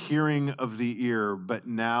by the hearing of the ear, but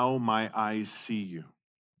now my eyes see you.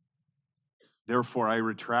 Therefore, I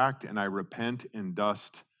retract and I repent in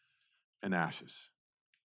dust and ashes.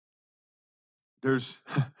 There's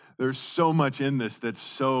so much in this that's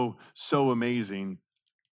so amazing.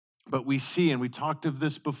 But we see, and we talked of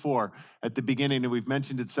this before at the beginning, and we've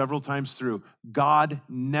mentioned it several times through, God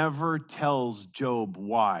never tells Job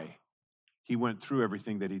why he went through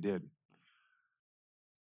everything that he did.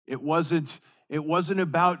 It wasn't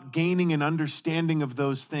about gaining an understanding of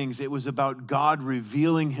those things. It was about God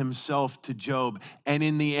revealing himself to Job. And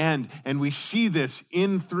in the end, and we see this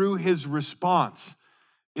in through his response,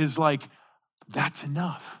 is like, that's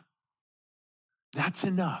enough. That's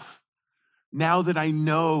enough. Now that I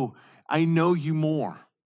know you more.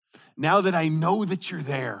 Now that I know that you're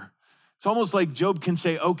there. It's almost like Job can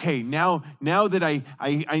say, okay, now that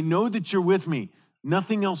I know that you're with me,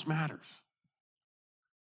 nothing else matters.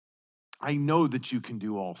 I know that you can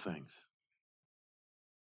do all things.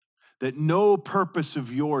 That no purpose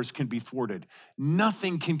of yours can be thwarted.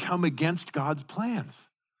 Nothing can come against God's plans.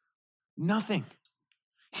 Nothing.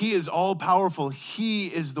 He is all powerful. He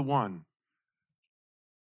is the one.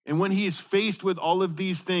 And when he is faced with all of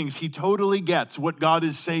these things, he totally gets what God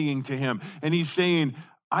is saying to him. And he's saying,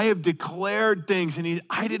 I have declared things, and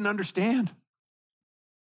I didn't understand.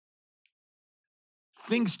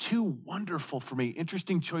 Things too wonderful for me.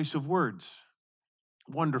 Interesting choice of words.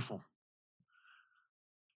 Wonderful.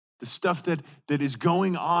 The stuff that is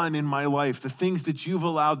going on in my life, the things that you've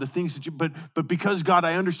allowed, the things that but because God,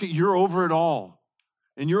 I understand you're over it all.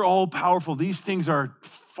 And you're all powerful. These things are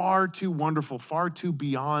far too wonderful, far too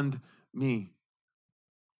beyond me.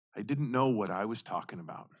 I didn't know what I was talking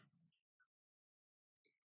about.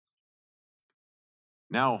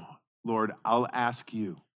 Now, Lord, I'll ask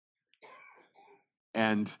you.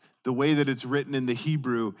 And the way that it's written in the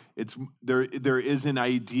Hebrew, there is an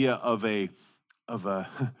idea of a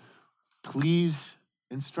please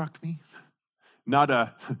instruct me, not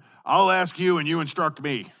a I'll ask you and you instruct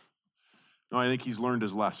me. No, I think he's learned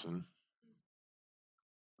his lesson.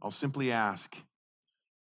 I'll simply ask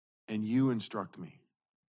and you instruct me.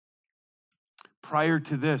 Prior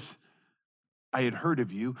to this, I had heard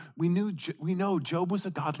of you. We know Job was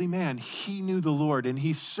a godly man. He knew the Lord and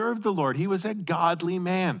he served the Lord. He was a godly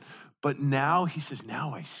man. But now he says,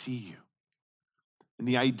 now I see you. And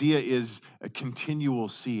the idea is a continual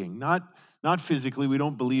seeing, not physically. We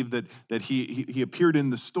don't believe that he appeared in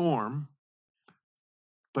the storm,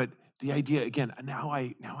 but the idea again. Now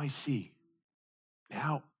I see.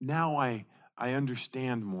 Now I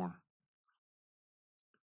understand more.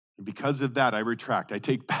 And because of that, I retract. I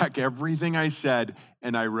take back everything I said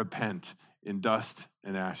and I repent in dust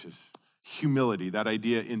and ashes. Humility, that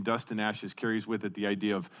idea in dust and ashes carries with it the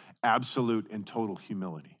idea of absolute and total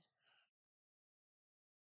humility.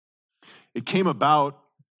 It came about,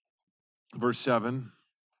 verse 7,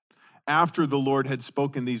 after the Lord had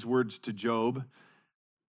spoken these words to Job,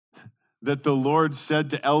 that the Lord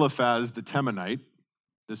said to Eliphaz the Temanite,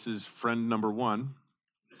 this is friend number 1,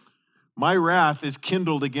 my wrath is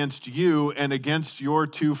kindled against you and against your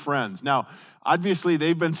 2 friends. Now, obviously,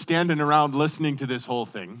 they've been standing around listening to this whole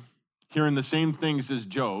thing, hearing the same things as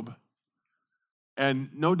Job, and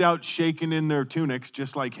no doubt shaking in their tunics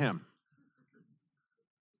just like him.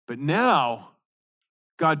 But now,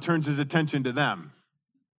 God turns his attention to them.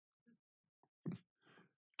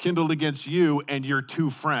 Kindled against you and your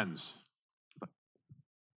 2 friends.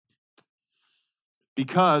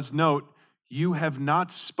 Because, note, you have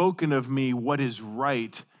not spoken of me what is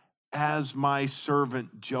right as my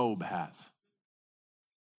servant Job has.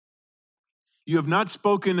 You have not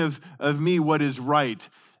spoken of me what is right.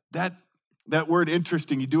 That word,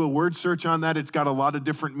 interesting. You do a word search on that, it's got a lot of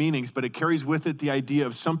different meanings, but it carries with it the idea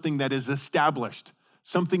of something that is established,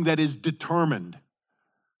 something that is determined,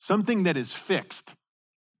 something that is fixed.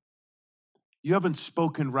 You haven't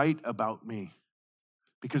spoken right about me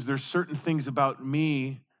because there's certain things about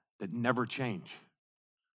me that never change.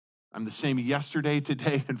 I'm the same yesterday,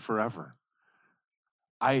 today, and forever.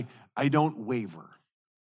 I don't waver.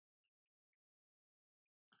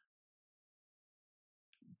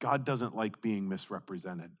 God doesn't like being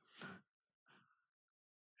misrepresented.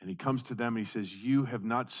 And he comes to them and he says, you have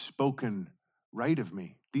not spoken right of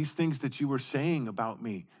me. These things that you were saying about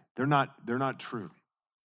me, they're not true.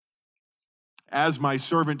 As my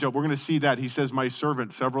servant Job, we're going to see that. He says, my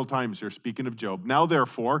servant several times here, speaking of Job. Now,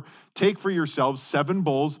 therefore, take for yourselves 7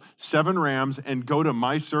 bulls, 7 rams, and go to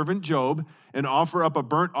my servant Job and offer up a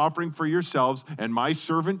burnt offering for yourselves, and my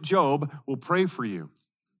servant Job will pray for you.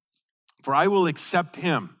 For I will accept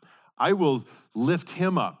him. I will lift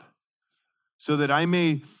him up so that I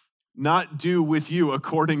may not do with you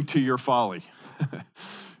according to your folly.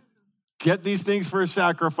 Get these things for a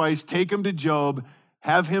sacrifice, take them to Job,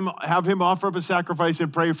 have him offer up a sacrifice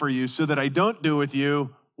and pray for you so that I don't do with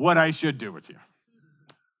you what I should do with you.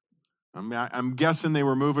 I'm guessing they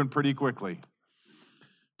were moving pretty quickly.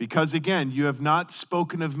 Because again, you have not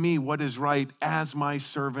spoken of me what is right as my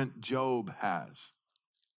servant Job has.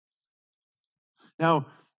 Now,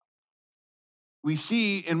 we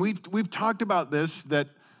see, and we've talked about this, that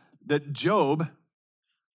Job,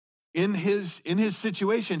 in his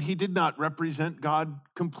situation, he did not represent God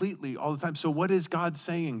completely all the time. So what is God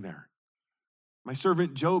saying there? My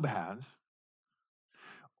servant Job has.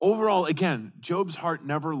 Overall, again, Job's heart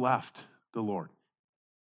never left the Lord.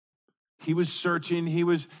 He was searching.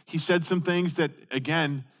 He said some things that,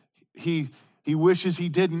 again, he wishes he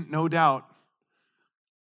didn't, no doubt.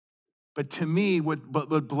 But to me, what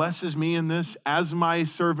blesses me in this, as my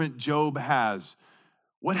servant Job has,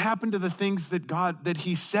 what happened to the things that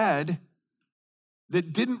he said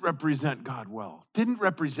that didn't represent God well, didn't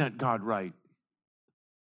represent God right?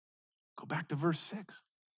 Go back to verse 6.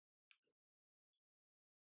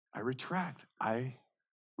 I retract. I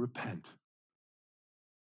repent.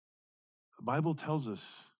 The Bible tells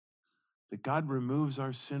us that God removes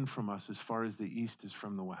our sin from us as far as the east is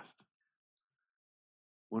from the west.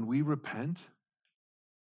 When we repent,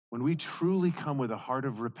 when we truly come with a heart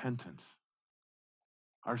of repentance,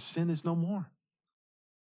 our sin is no more.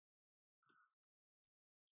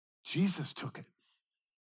 Jesus took it.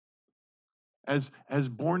 As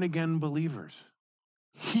born-again believers,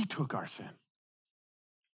 he took our sin.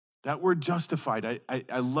 That word justified,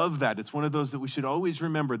 I love that. It's one of those that we should always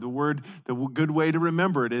remember. The good way to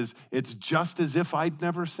remember it is, it's just as if I'd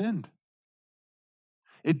never sinned.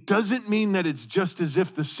 It doesn't mean that it's just as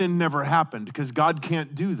if the sin never happened, because God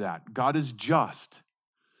can't do that. God is just.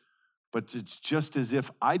 But it's just as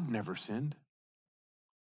if I'd never sinned.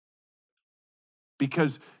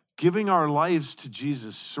 Because giving our lives to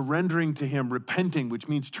Jesus, surrendering to him, repenting, which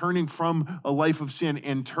means turning from a life of sin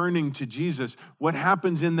and turning to Jesus, what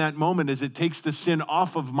happens in that moment is it takes the sin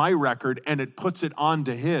off of my record and it puts it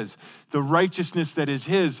onto his. The righteousness that is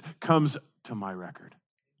his comes to my record.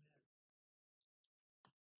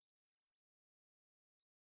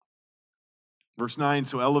 Verse 9,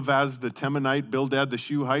 so Eliphaz the Temanite, Bildad the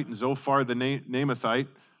Shuhite, and Zophar the Naamathite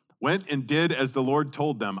went and did as the Lord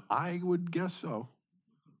told them. I would guess so.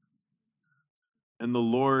 And the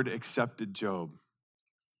Lord accepted Job.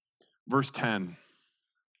 Verse 10,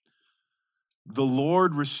 the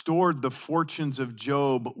Lord restored the fortunes of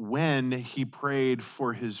Job when he prayed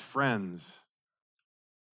for his friends.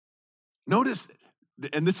 Notice,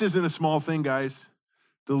 and this isn't a small thing, guys.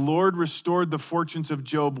 The Lord restored the fortunes of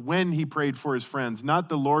Job when he prayed for his friends, not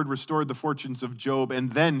the Lord restored the fortunes of Job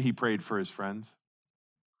and then he prayed for his friends.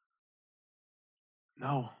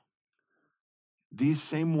 No. These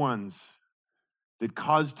same ones that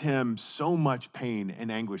caused him so much pain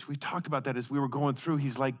and anguish. We talked about that as we were going through.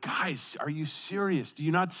 He's like, guys, are you serious? Do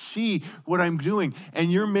you not see what I'm doing?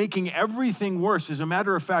 And you're making everything worse. As a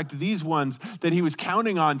matter of fact, these ones that he was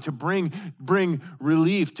counting on to bring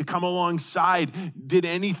relief, to come alongside, did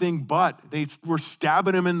anything but. They were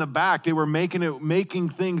stabbing him in the back. They were making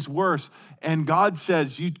things worse. And God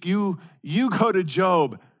says, you go to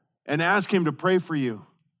Job and ask him to pray for you.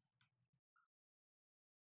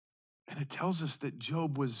 And it tells us that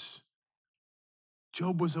Job was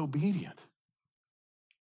obedient.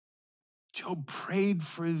 Job prayed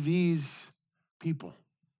for these people,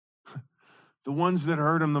 the ones that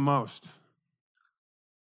hurt him the most.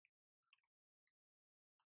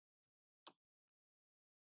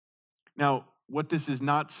 Now, what this is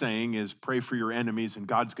not saying is pray for your enemies and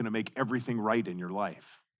God's going to make everything right in your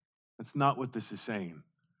life. That's not what this is saying.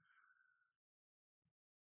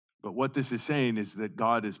 But what this is saying is that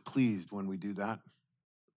God is pleased when we do that.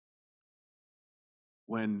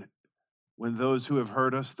 When those who have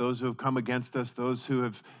hurt us, those who have come against us,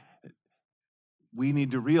 we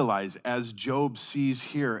need to realize, as Job sees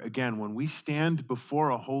here, again, when we stand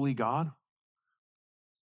before a holy God,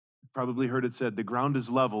 you've probably heard it said, the ground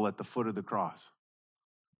is level at the foot of the cross.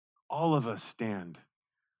 All of us stand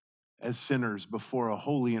as sinners before a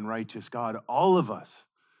holy and righteous God. All of us.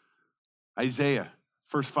 Isaiah,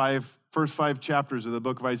 first five chapters of the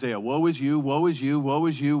book of Isaiah. Woe is you, woe is you, woe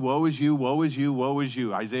is you, woe is you, woe is you, woe is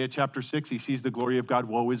you. Isaiah chapter 6, he sees the glory of God.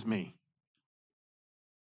 Woe is me.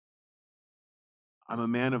 I'm a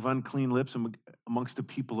man of unclean lips amongst the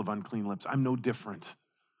people of unclean lips. I'm no different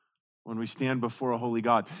when we stand before a holy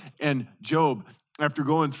God. And Job, after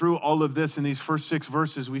going through all of this in these first 6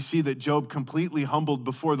 verses, we see that Job completely humbled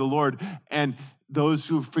before the Lord. And those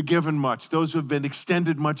who have forgiven much, those who have been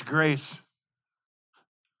extended much grace,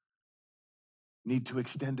 need to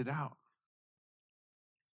extend it out.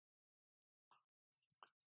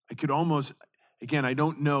 I could almost, again, I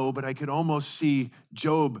don't know, but I could almost see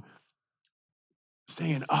Job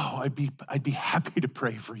saying, oh, I'd be happy to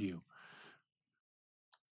pray for you.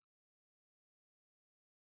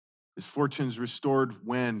 His fortunes restored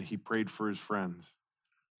when he prayed for his friends.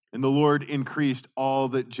 And the Lord increased all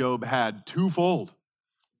that Job had twofold.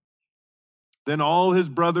 Then all his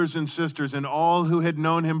brothers and sisters and all who had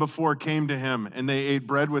known him before came to him, and they ate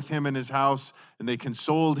bread with him in his house, and they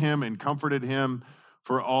consoled him and comforted him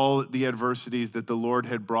for all the adversities that the Lord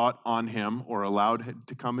had brought on him or allowed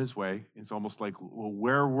to come his way. It's almost like, well,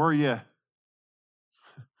 where were you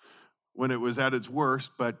when it was at its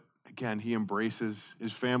worst? But again, he embraces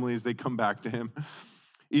his family as they come back to him.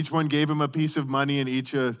 Each one gave him a piece of money and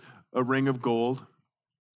each a ring of gold.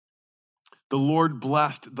 The Lord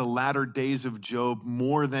blessed the latter days of Job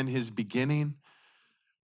more than his beginning.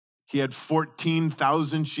 He had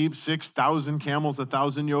 14,000 sheep, 6,000 camels,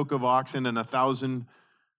 1,000 yoke of oxen, and 1,000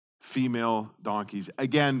 female donkeys.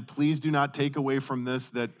 Again, please do not take away from this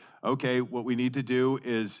that, okay, what we need to do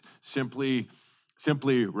is simply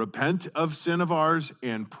repent of sin of ours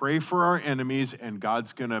and pray for our enemies, and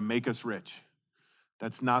God's going to make us rich.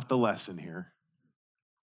 That's not the lesson here.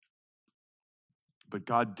 But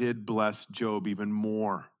God did bless Job even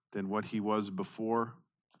more than what he was before.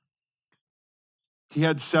 He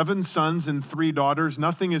had 7 sons and 3 daughters.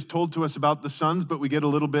 Nothing is told to us about the sons, but we get a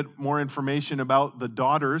little bit more information about the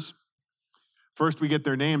daughters. First, we get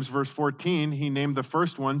their names. Verse 14, he named the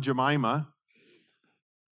first one Jemima.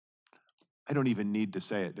 I don't even need to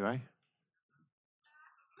say it, do I?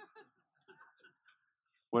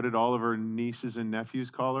 What did all of her nieces and nephews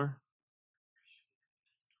call her?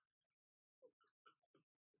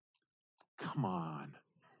 Come on.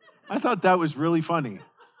 I thought that was really funny.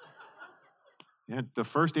 The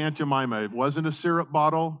first Aunt Jemima, it wasn't a syrup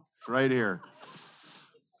bottle. It's right here.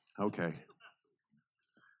 Okay.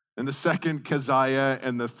 And the second, Keziah,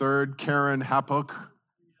 and the third, Karen Hapuk.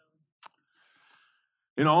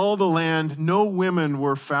 In all the land, no women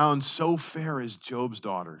were found so fair as Job's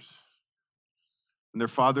daughters. And their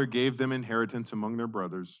father gave them inheritance among their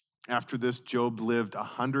brothers. After this, Job lived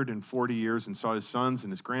 140 years and saw his sons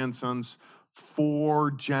and his grandsons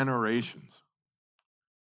 4 generations.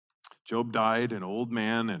 Job died an old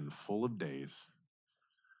man and full of days.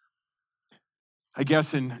 I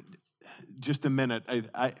guess in just a minute,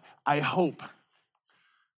 I hope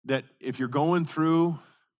that if you're going through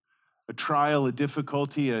a trial, a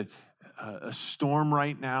difficulty, a storm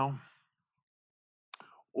right now,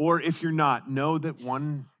 or if you're not, know that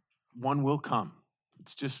one will come.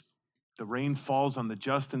 It's just the rain falls on the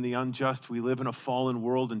just and the unjust. We live in a fallen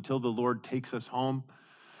world until the Lord takes us home.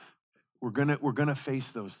 We're gonna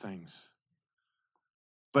face those things.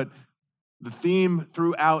 But the theme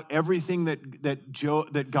throughout everything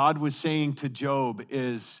that God was saying to Job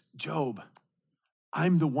is, Job,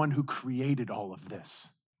 I'm the one who created all of this.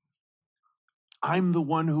 I'm the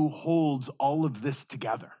one who holds all of this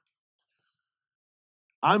together.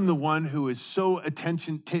 I'm the one who is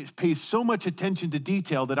pays so much attention to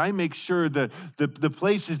detail that I make sure that the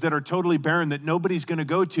places that are totally barren that nobody's going to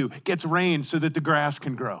go to gets rain so that the grass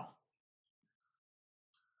can grow.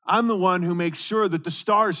 I'm the one who makes sure that the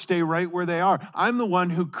stars stay right where they are. I'm the one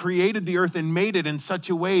who created the earth and made it in such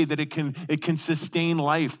a way that it can sustain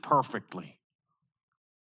life perfectly.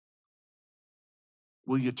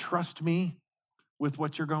 Will you trust me with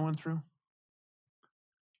what you're going through?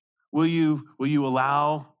 Will you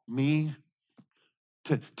allow me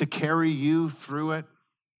to carry you through it,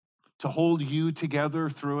 to hold you together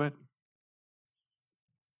through it?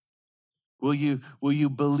 Will you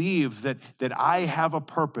believe that I have a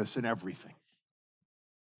purpose in everything?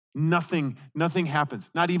 Nothing happens,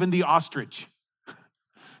 not even the ostrich.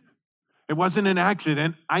 It wasn't an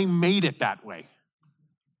accident. I made it that way.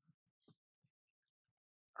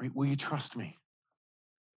 Right? Will you trust me?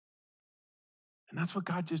 And that's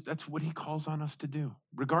what he calls on us to do.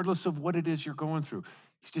 Regardless of what it is you're going through.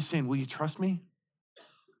 He's just saying, will you trust me?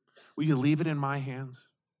 Will you leave it in my hands?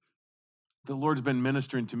 The Lord's been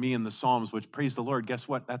ministering to me in the Psalms, which, praise the Lord, guess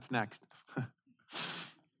what? That's next.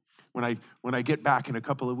 When I get back in a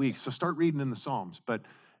couple of weeks. So start reading in the Psalms. But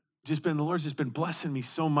the Lord's just been blessing me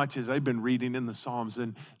so much as I've been reading in the Psalms.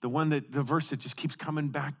 And the verse that just keeps coming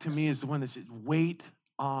back to me is the one that says, wait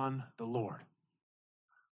on the Lord.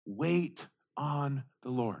 Wait on the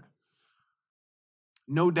Lord.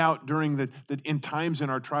 No doubt in times in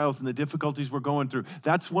our trials and the difficulties we're going through,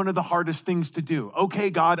 that's one of the hardest things to do. Okay,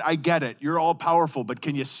 God, I get it. You're all powerful, but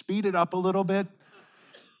can you speed it up a little bit?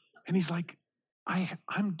 And he's like,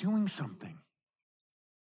 I'm doing something.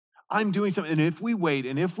 I'm doing something. And if we wait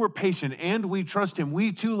and if we're patient and we trust him,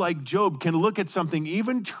 we too, like Job, can look at something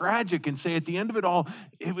even tragic and say at the end of it all,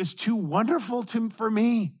 it was too wonderful for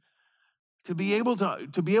me to be able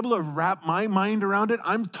to wrap my mind around it.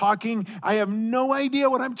 I have no idea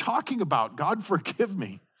what I'm talking about. God, forgive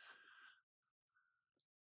me.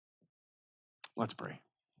 Let's pray.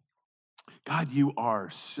 God, you are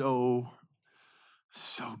so,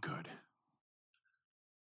 so good.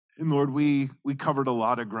 And Lord, we covered a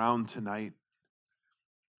lot of ground tonight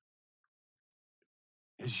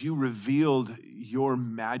as you revealed your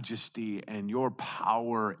majesty and your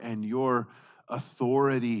power and your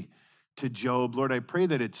authority to Job. Lord, I pray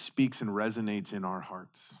that it speaks and resonates in our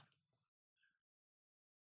hearts.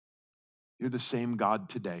 You're the same God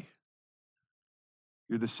today.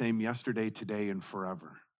 You're the same yesterday, today, and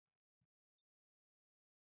forever.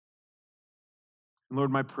 And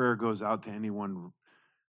Lord, my prayer goes out to anyone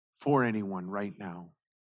right now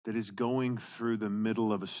that is going through the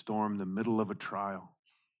middle of a storm, the middle of a trial.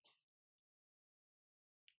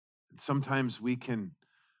 And sometimes we can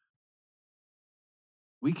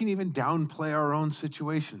even downplay our own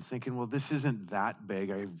situations, thinking, well, this isn't that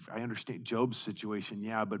big. I understand Job's situation,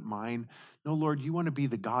 yeah, but mine. No, Lord, you want to be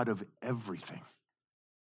the God of everything,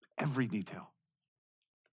 every detail.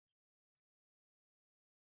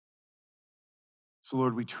 So,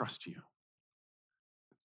 Lord, we trust you.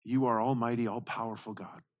 You are almighty, all-powerful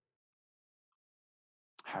God.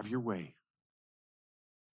 Have your way.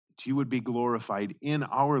 That you would be glorified in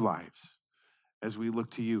our lives as we look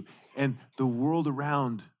to you, and the world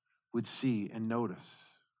around would see and notice.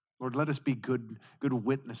 Lord, let us be good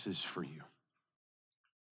witnesses for you.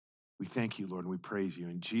 We thank you, Lord, and we praise you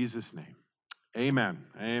in Jesus' name. Amen.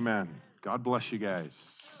 Amen. God bless you guys.